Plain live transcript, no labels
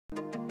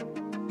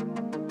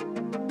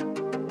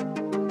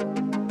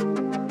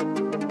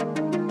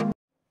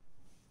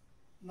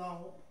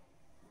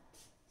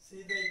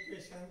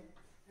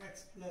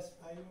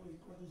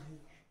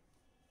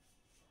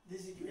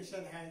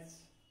equation has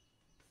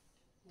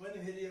one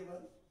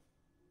variable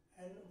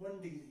and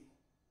one degree.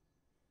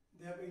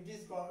 Therefore, it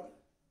is called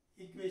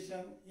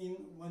equation in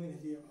one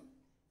variable.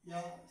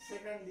 Yeah,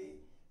 secondly,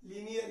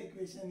 linear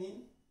equation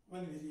in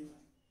one variable.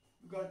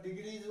 Because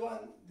degree is 1,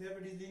 therefore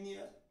it is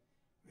linear.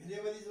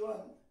 Variable is 1,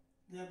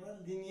 therefore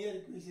linear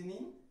equation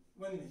in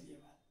one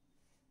variable.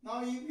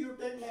 Now if you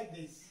take like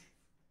this,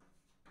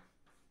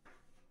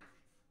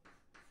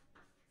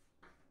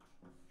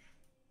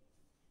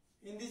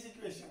 in this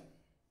equation,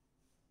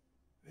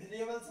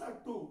 variables are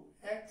 2,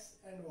 x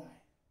and y.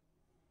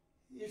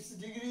 Its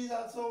degree is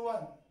also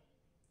 1.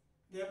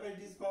 Therefore it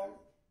is called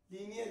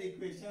linear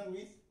equation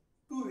with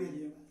two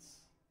variables.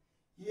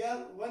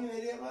 Here one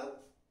variable,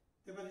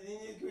 therefore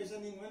linear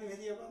equation in one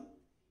variable.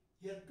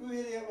 Here two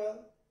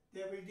variable,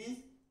 therefore it is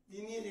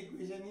linear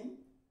equation in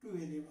two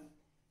variable.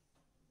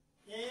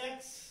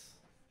 Ax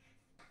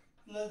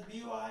plus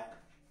by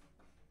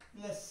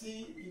plus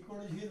c equal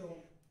to 0.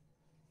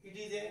 It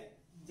is a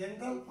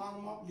general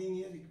form of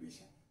linear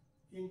equation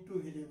in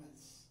two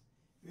variables,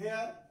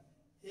 where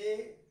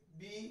a,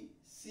 b,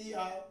 c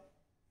are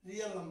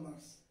real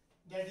numbers.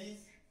 That is,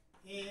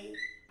 a,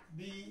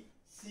 b,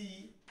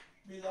 c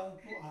belong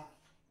to R.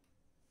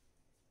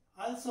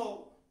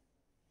 Also,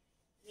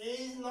 a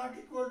is not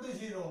equal to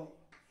 0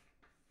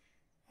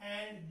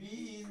 and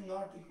b is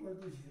not equal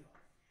to 0.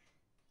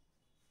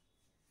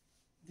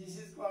 This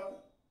is called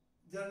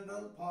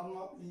general form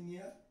of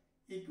linear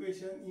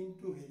equation in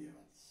two variables.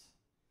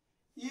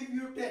 If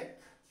you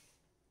take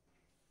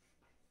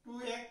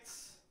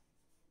 2x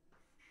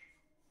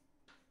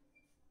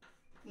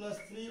plus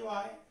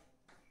 3y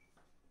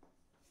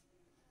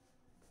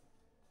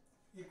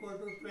equal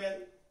to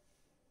 12,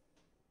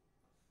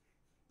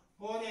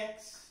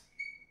 4x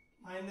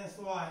minus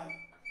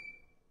y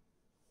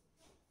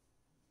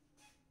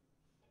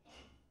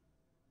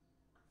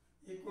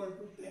equal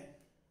to 10.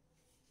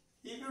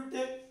 If you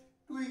take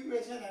two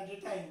equations at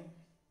a time,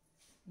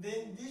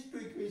 then these two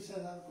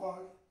equations are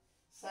called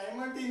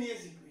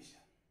simultaneous equation.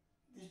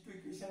 These two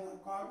equations are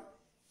called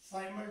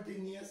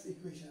simultaneous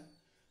equation.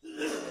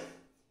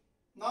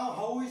 Now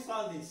how we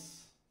solve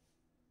this?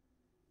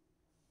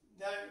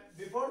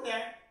 Before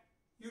that,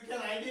 you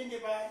can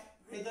identify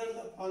whether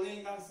the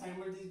following are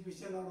simultaneous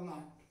equation or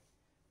not.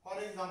 For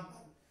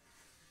example,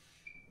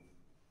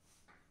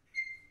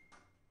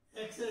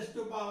 x raised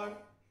to power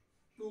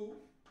 2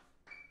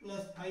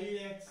 plus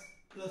 5x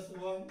plus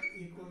 1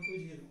 equal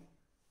to 0.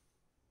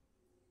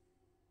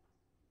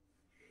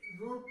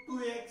 Root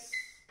 2x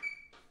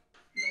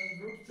plus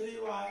root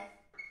 3y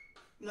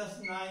plus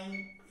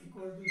 9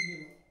 equal to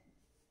 0.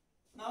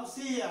 Now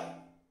see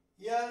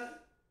here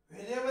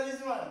variable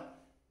is 1.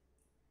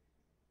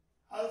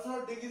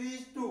 Also degree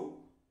is 2.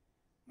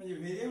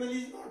 Variable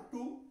is not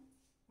 2,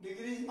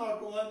 degree is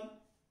not 1,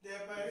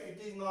 therefore it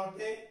is not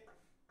a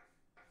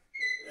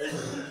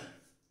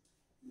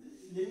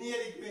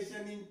linear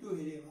equation in two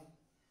variables.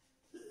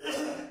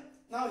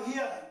 Now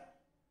here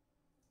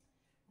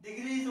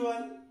degree is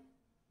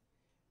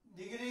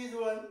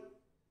 1,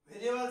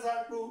 variables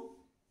are 2,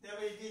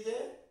 therefore it is a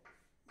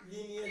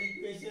linear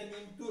equation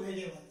in two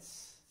variables.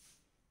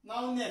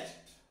 Now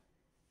next,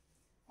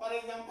 for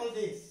example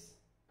this,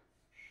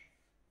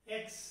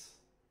 x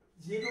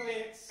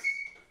 0x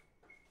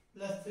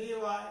plus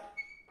 3y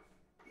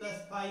plus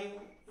 5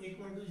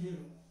 equal to 0.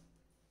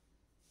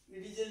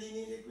 It is a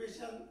linear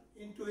equation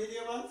in two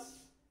variables?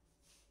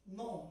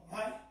 No.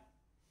 Why?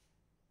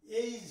 A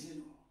is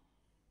 0.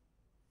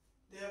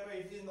 Therefore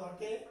it is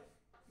not a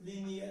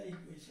linear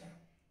equation.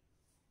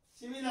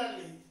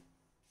 Similarly,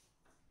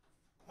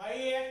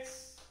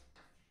 5x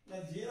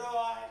plus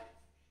 0y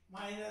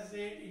minus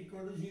 8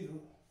 equal to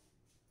 0.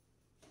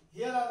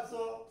 Here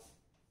also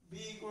b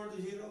equal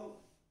to 0,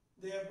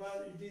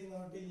 therefore it is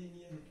not a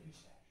linear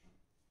equation.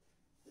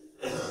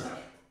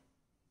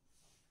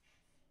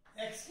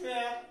 X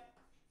square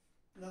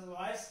plus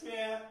y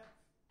square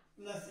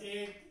plus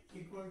 8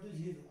 equal to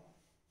 0.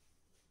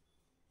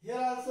 Here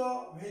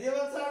also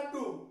variables are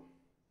 2.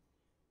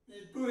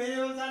 Two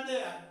variables are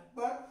there,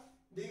 but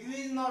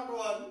degree is not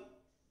 1,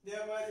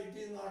 therefore it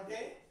is not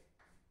a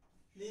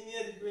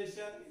linear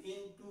equation in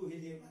two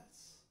variables.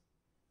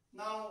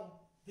 Now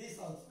this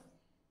also,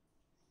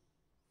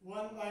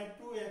 1 by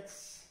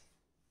 2x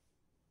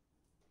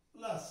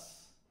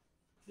plus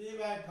 3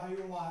 by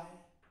 5y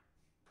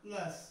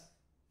plus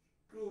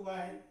 2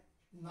 by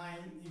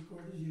 9 equal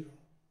to 0.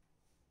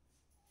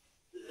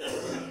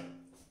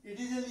 It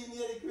is a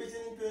linear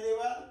equation in two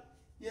variables.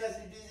 Yes,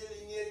 it is a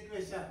linear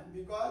equation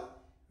because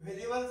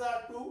variables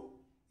are 2,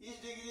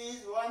 each degree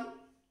is 1,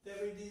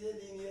 therefore it is a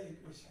linear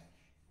equation.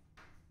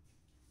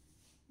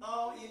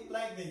 Now if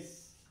like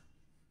this,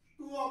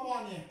 2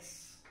 upon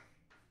x,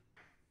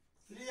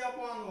 3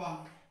 upon y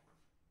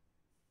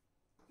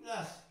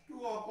plus 2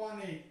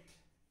 upon 8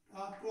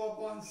 or 2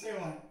 upon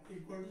 7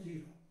 equal to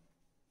 0.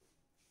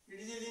 It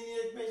is a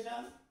linear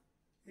equation.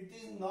 It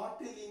is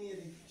not a linear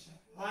equation.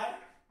 Why?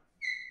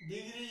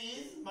 Degree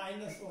is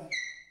minus 1.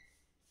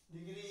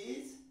 Degree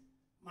is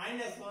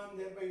minus 1,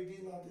 therefore it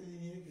is not a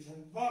linear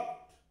equation.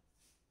 But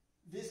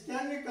this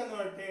can be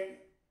converted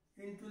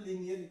into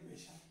linear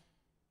equation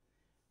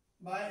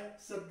by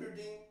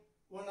substituting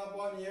 1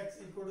 upon x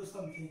equal to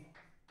something.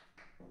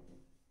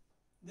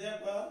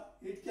 Therefore,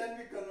 it can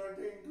be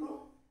converted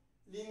into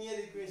linear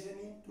equation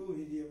in two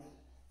variables.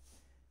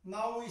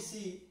 Now we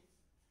see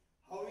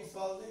how we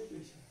solve the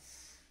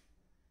equations.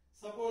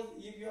 Suppose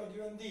if you are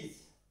given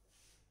this,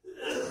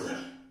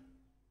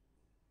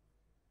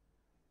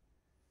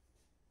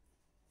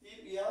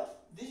 if we have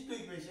these two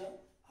equations,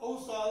 how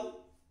solve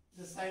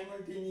the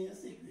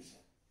simultaneous equation?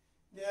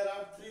 There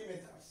are three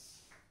methods.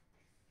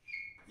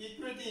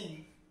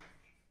 Equating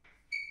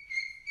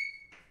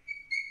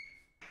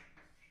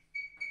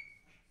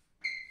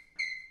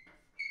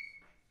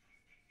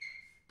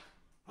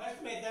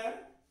first method,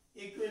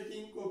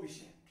 equating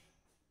coefficient.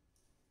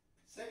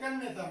 Second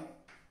method,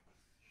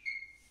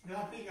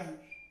 graphical.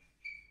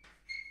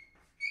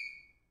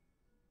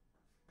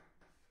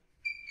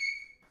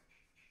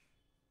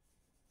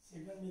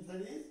 Second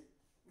method is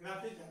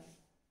graphical.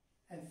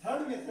 And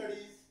third method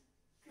is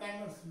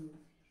Cramer's rule.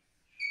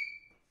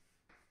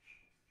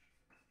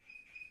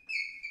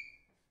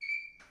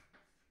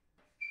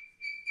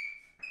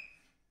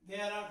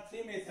 There are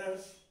three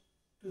methods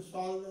to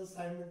solve the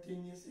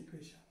simultaneous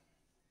equation.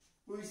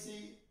 We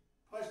see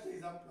first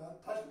example,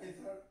 first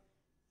method,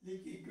 the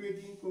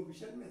equating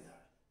coefficient method.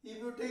 If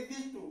you take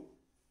these two,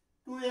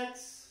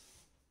 2x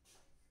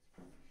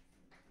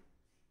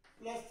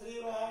plus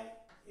 3y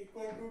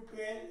equal to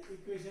 12,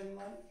 equation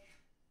 1.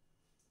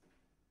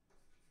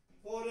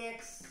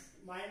 4x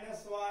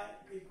minus y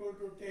equal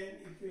to 10,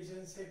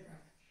 equation 2.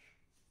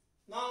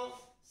 Now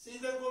see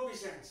the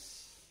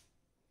coefficients.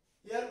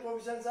 Here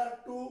coefficients are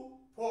 2,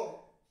 4,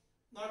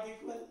 not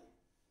equal.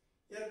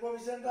 Here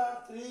coefficients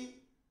are 3,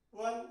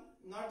 1,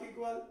 not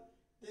equal.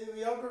 Then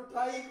we have to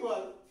try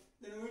equal.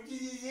 Then which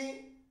is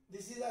easy?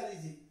 This is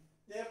easy.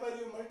 Therefore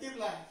you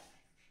multiply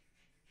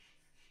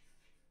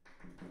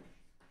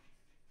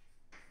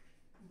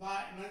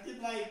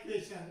by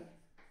equation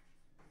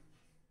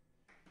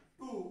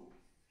 2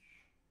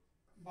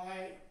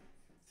 by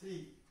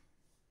 3.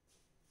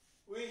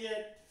 We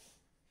get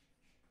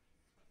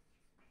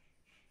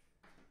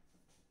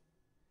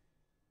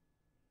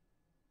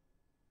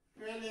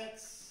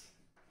 12x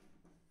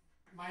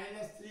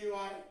minus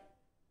 3y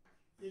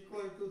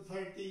equal to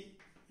 30,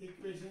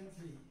 equation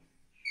 3.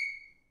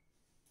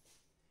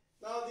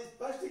 Now this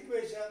first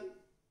equation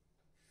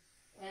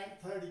and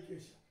third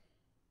equation.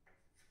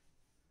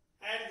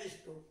 Add these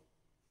two.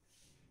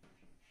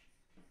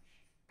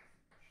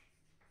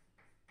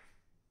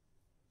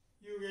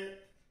 You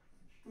get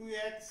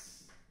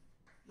 2x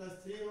plus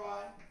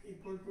 3y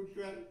equal to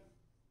 12.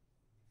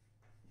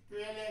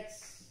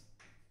 12x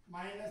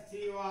minus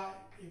 3y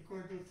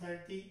equal to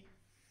 30.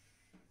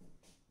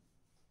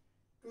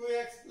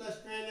 2x plus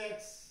 12x,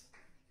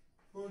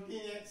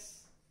 14x,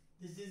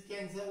 this is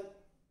cancelled,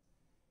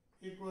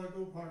 equal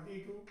to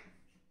 42.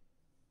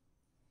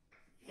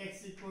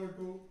 X equal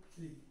to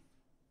 3.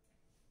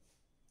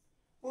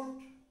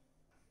 Put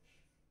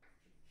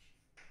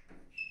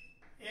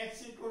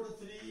x equal to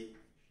 3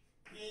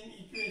 in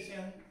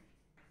equation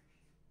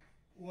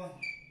 1.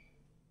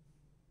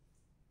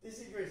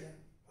 This equation,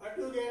 what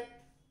do you get?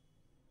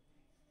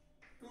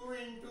 2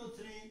 into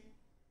 3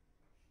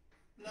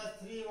 plus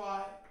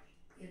 3y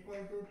equal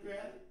to 12.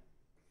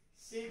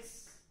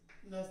 6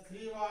 plus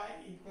 3y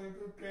equal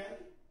to 12.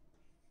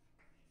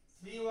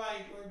 3y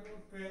equal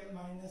to 12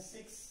 minus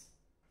 6.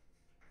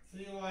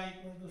 3y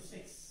equal to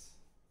 6.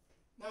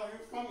 Now you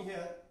come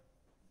here.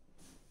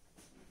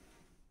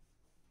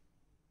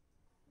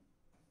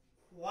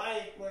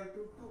 Y equal to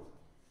 2.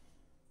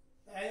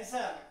 The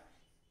answer,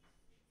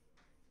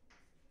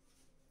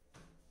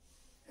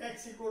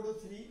 x equal to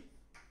 3,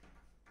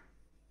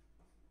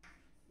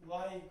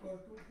 y equal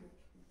to 2.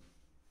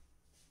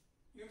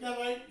 You can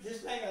write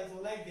this line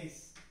also like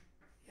this,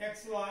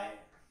 xy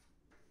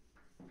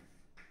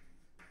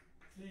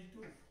 3,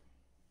 2.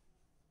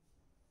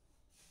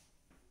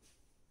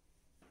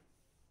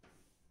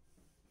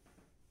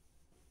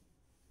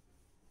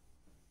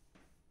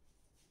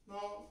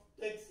 Now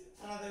take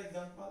another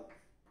example.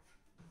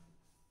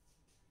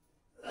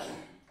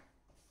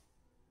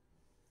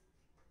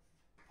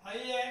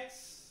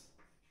 Ix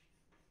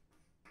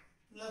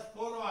plus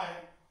 4y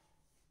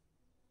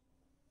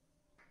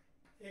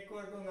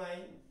equal to 9.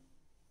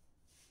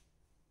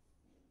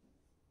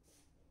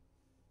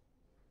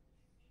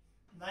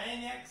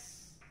 9x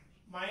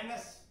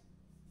minus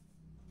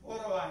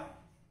 4y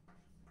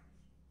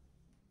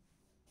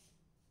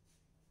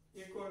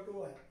equal to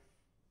 1.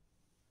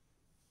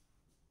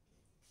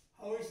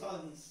 How we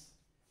solve this?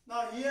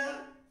 Now here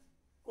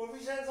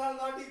coefficients are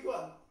not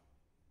equal,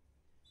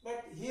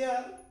 but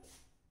here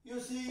you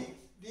see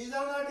these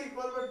are not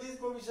equal, but these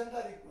coefficients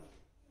are equal.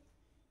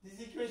 This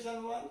is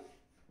equation 1,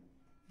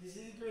 this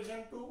is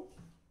equation 2,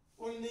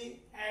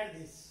 only add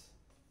this.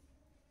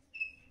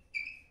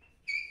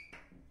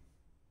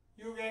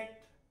 You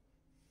get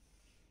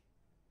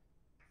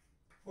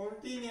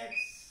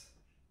 14x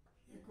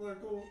equal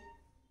to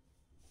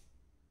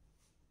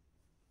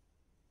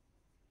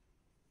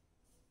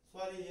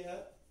sorry,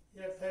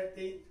 here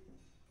 13.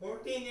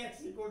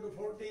 14x equal to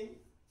 14.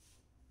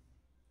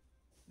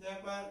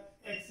 Therefore,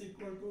 x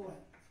equal to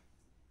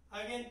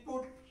 1. Again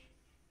put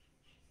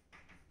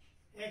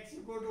x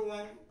equal to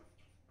 1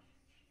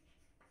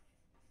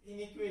 in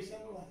equation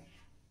 1.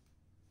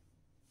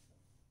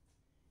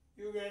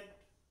 You get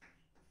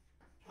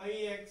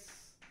 5x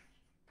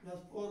plus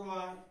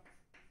 4y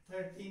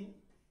 13.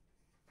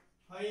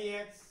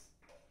 5x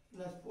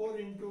plus 4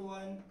 into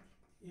 1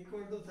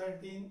 equal to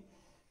 13.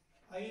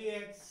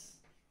 5x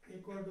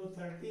equal to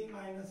 13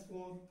 minus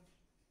 4.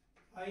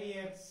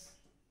 5x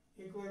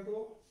equal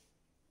to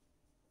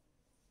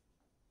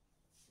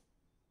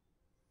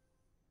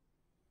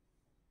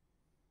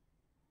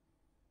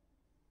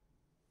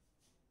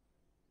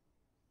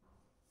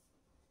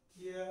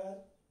here,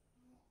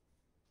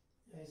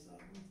 yes,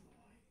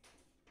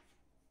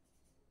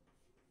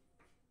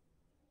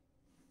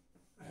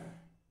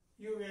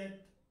 you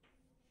get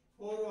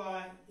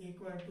 4y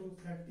equal to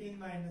 13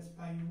 minus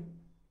 5.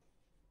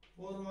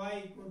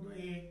 4y equal to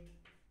 8.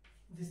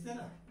 This is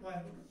na y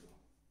equal to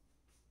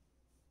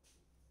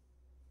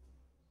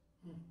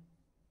 2.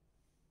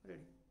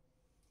 Ready.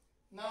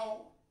 Now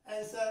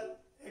answer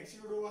x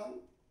equal to 1,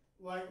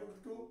 y equal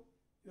to 2.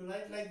 You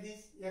write like this,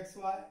 x,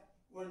 y,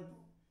 1, 2.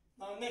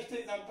 Now next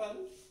example,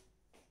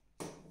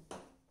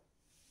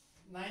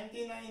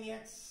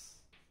 99x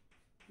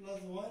plus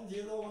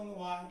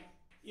 101y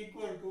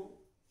equal to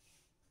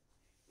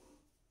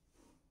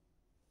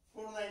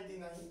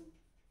 499.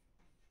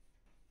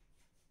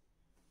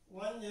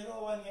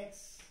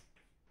 101x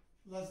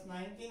plus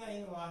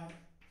 99y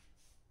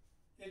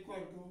equal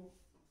to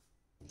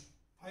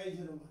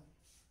 501.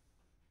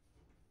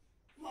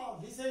 Now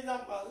this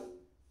example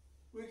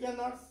we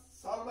cannot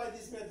solve by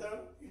this method.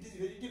 It is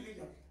very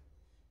difficult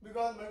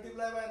because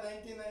multiply by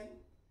 99,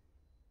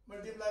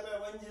 multiply by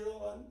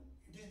 101,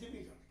 it is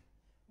difficult.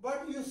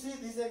 But you see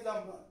this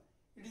example,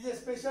 it is a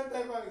special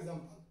type of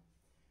example.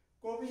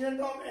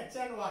 Coefficient of x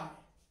and y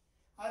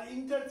are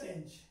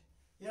interchanged.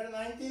 Here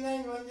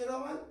 99,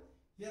 101,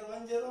 here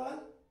 101,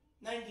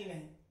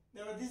 99.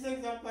 Now this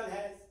example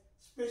has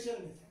special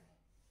method.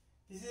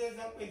 This is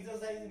example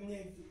exercise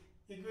in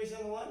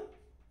equation 1,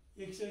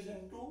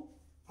 equation 2.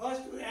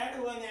 First you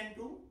add 1 and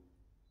 2.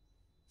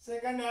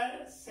 Second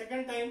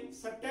time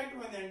subtract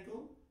 1 and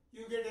 2.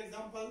 You get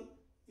example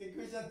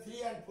equation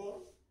 3 and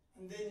 4,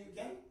 and then you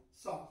can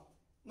solve.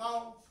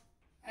 Now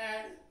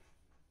add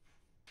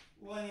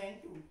 1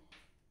 and 2.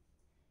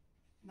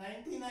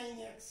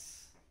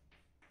 99x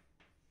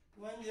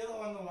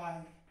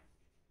 101y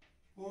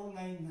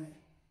 499.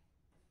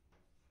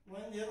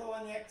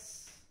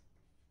 101x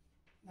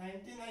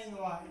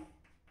 99y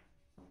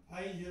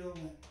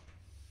 501.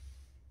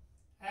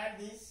 Add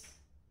this,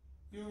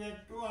 you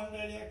get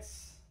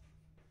 200x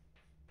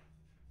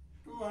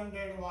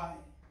 200y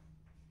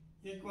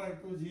equal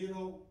to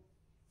 0,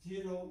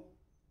 0,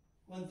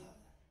 1000.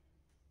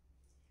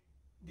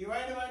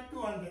 Divide by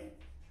 200.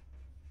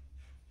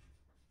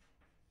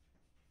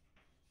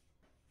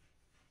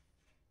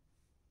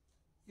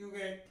 You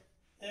get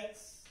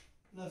x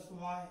plus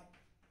y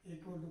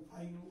equal to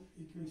 5,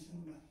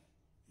 equation 1.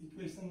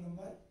 Equation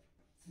number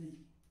 3.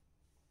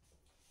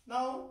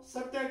 Now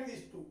subtract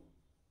these two.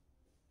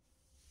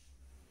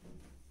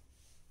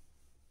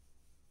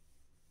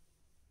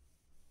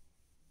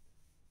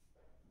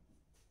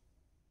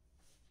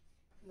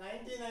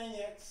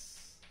 (99x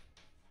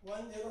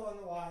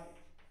 101y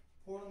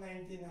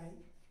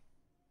 499)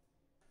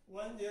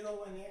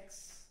 101x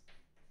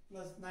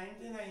plus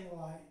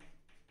 99y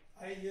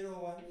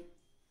 501.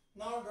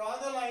 Now draw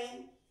the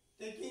line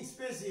taking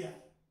space here,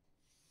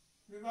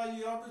 because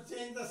you have to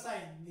change the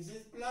sign. This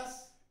is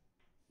plus,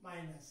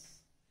 minus,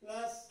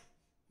 plus,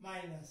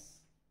 minus,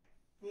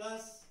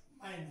 plus,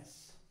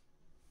 minus.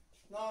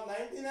 Now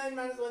 99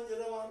 minus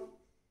 101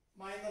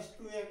 minus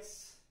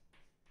 2x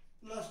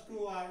plus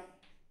 2y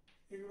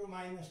equal to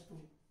minus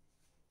 2.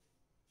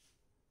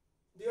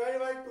 Divide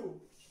by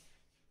 2.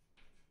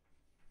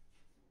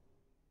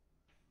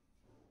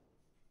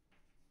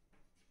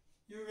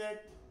 You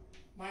get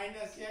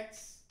minus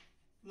x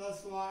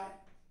plus y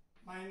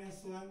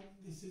minus 1.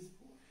 This is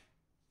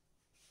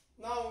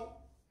 4. Now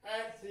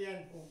add 3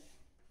 and 4.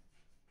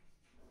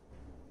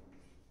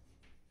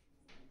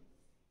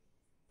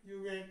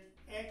 You get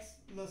x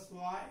plus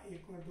y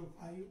equal to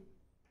 5.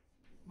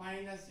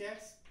 Minus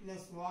x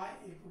plus y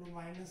equal to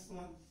minus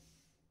 1.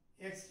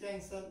 X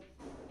cancel.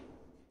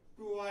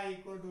 2y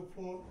equal to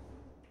 4.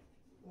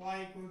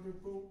 Y equal to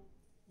 2.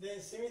 Then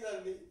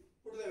similarly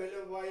put the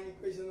value of y in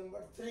equation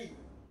number 3.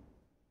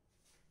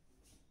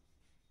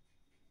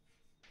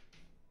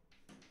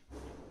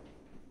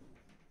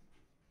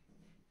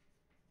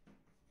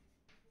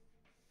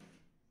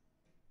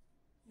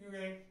 You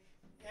get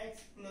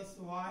x plus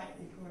y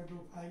equal to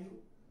 5.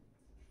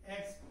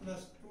 X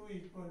plus 2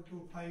 equal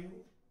to 5.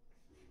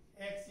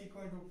 X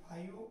equal to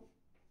 5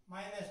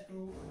 minus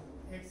 2,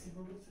 x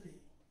equal to 3.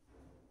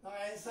 Now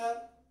answer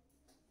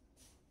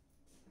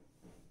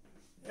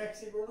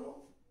x equal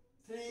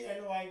to 3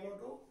 and y equal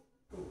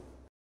to 2.